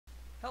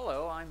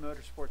Hello, I'm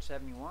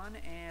motorsport71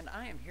 and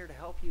I am here to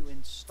help you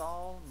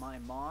install my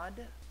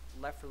mod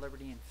Left for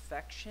Liberty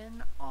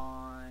Infection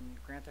on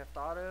Grand Theft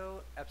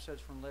Auto Episodes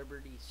from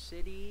Liberty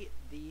City,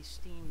 the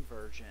Steam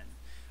version.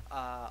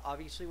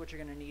 Obviously what you're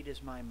going to need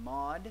is my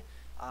mod.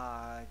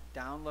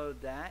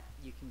 Download that.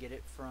 You can get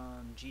it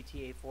from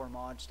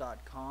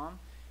gta4mods.com.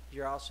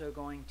 You're also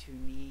going to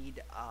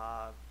need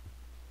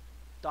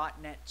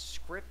 .NET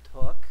script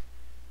hook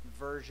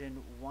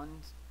version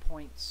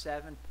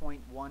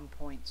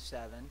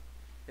 1.7.1.7.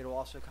 It'll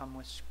also come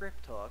with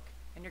script hook,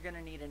 and you're going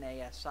to need an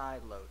ASI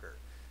loader.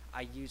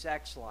 I use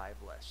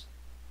XLiveless.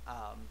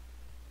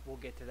 We'll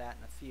get to that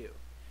in a few.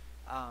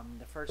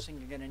 The first thing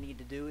you're going to need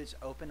to do is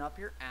open up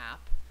your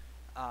app.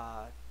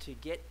 To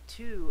get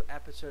to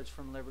Episodes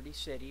from Liberty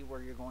City,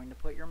 where you're going to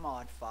put your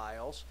mod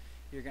files,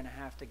 you're going to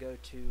have to go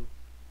to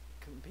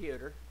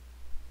Computer,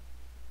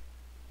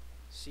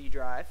 C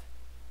Drive,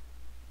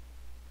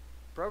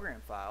 Program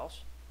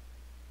Files.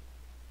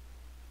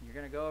 You're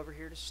going to go over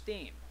here to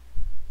Steam.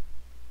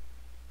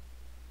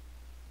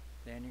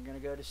 Then you're going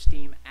to go to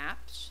Steam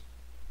Apps.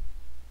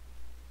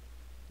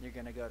 You're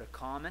going to go to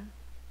Common,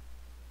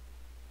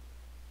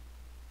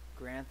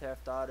 Grand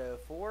Theft Auto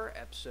 4,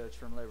 Episodes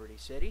from Liberty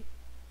City,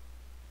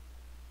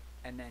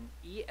 and then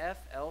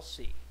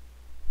EFLC.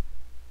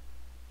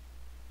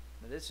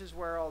 Now this is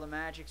where all the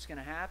magic's going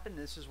to happen.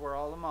 This is where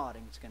all the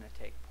modding's going to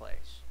take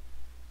place.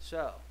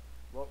 So,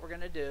 what we're going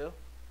to do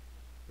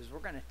is we're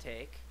going to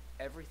take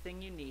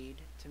everything you need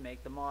to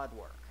make the mod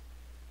work.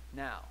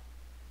 Now,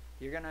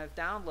 you're going to have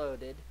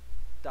downloaded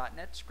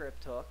 .NET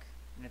script hook,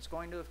 and it's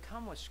going to have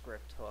come with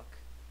script hook.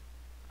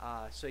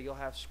 So you'll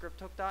have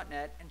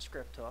scripthook.net and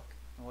script hook,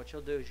 and what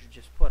you'll do is you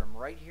just put them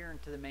right here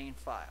into the main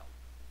file.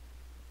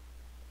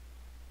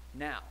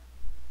 Now,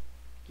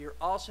 you're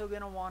also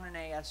going to want an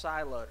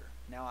ASI loader.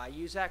 Now, I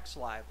use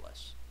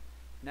XLiveless.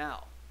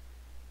 Now,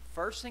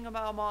 first thing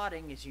about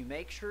modding is you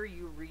make sure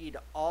you read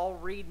all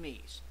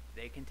readmes.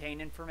 They contain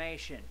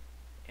information.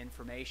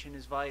 Information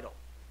is vital.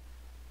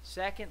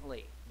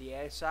 Secondly, the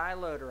ASI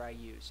loader I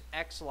use,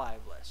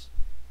 XLiveless.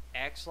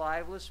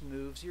 XLiveless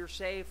moves your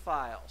save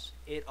files.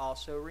 It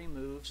also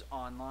removes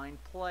online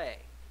play.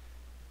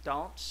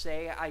 Don't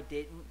say I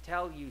didn't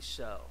tell you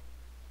so.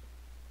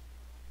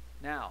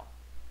 Now,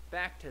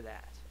 back to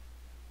that.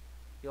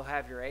 You'll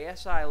have your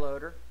ASI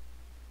loader.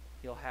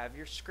 You'll have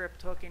your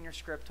script hook in your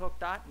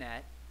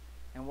scripthook.net.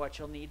 And what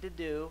you'll need to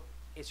do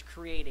is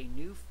create a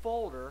new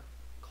folder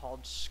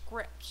called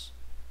scripts.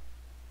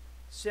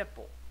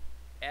 Simple.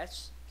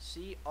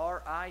 S-C-R-I-P-T-S.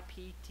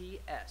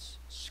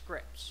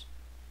 Scripts.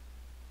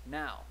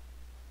 Now,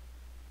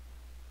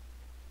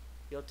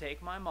 you'll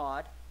take my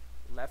mod,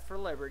 Left for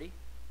Liberty,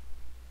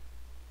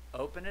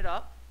 open it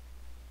up,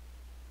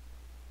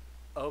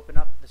 open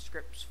up the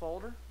scripts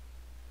folder,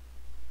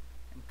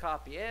 and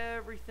copy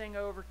everything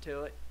over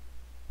to it,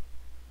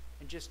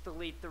 and just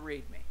delete the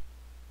README,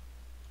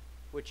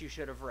 which you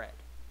should have read.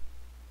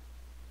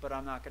 But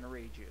I'm not going to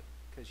read you,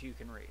 because you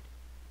can read.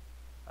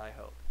 I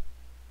hope.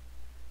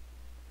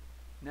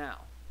 Now,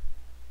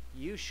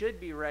 you should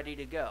be ready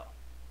to go.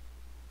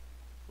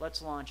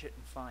 Let's launch it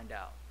and find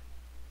out.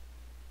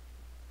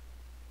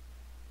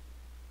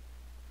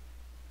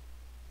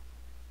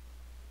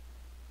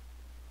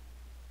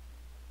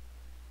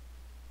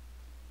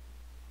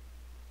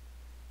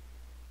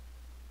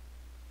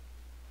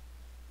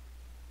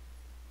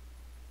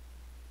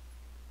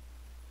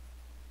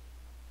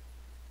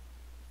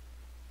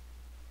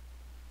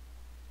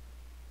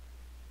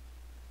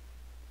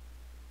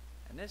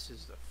 And this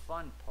is the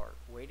fun part,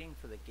 waiting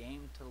for the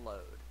game to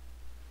load.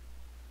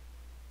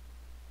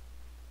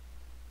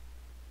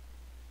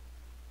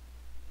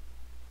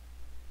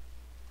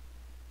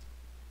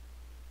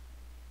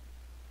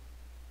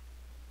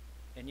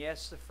 And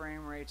yes, the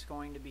frame rate's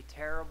going to be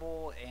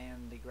terrible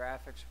and the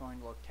graphics are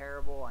going to look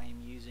terrible. I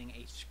am using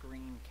a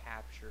screen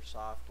capture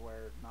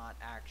software, not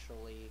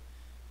actually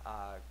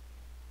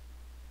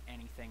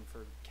anything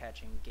for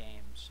catching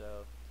games.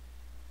 So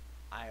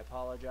I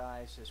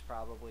apologize. This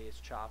probably is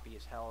choppy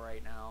as hell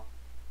right now.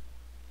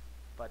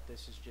 But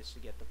this is just to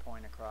get the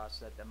point across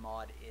that the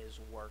mod is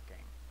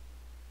working.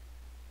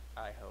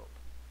 I hope.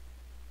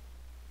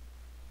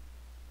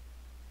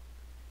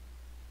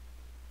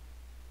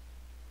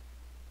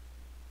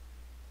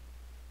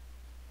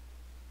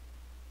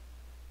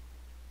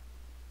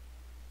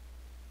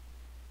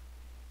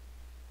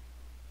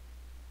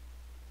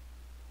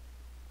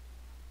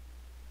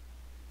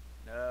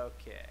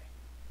 Okay.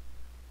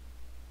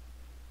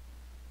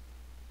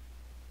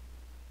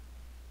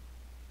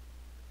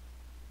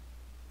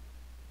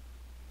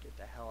 Get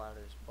the hell out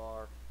of this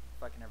bar,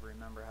 if I can ever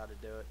remember how to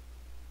do it.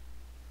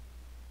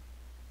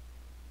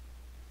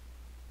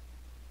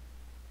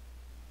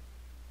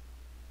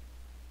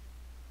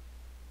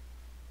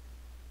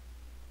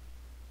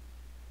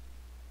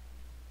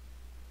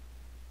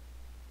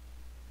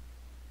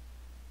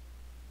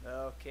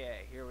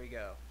 Okay, here we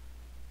go.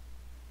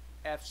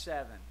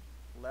 F7,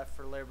 Left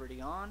for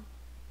Liberty on.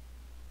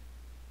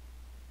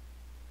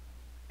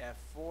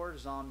 F4,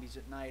 Zombies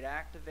at Night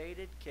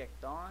activated,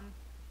 kicked on.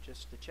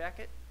 just to check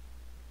it,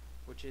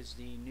 which is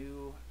the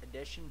new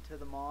addition to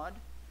the mod.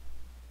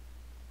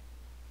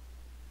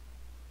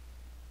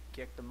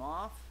 Kick them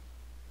off.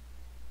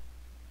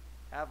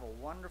 Have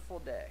a wonderful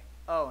day.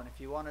 Oh, and if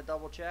you want to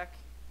double check,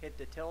 hit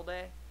the tilde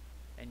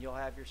and you'll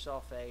have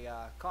yourself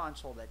a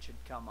console that should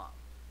come up.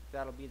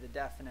 That'll be the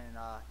definite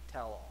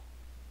tell-all.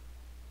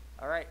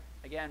 Alright,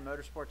 again,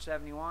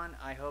 motorsport71.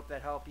 I hope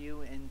that helped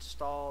you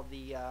install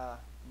the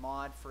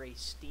mod for a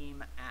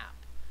Steam app.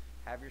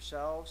 Have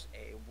yourselves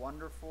a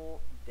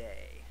wonderful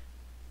day.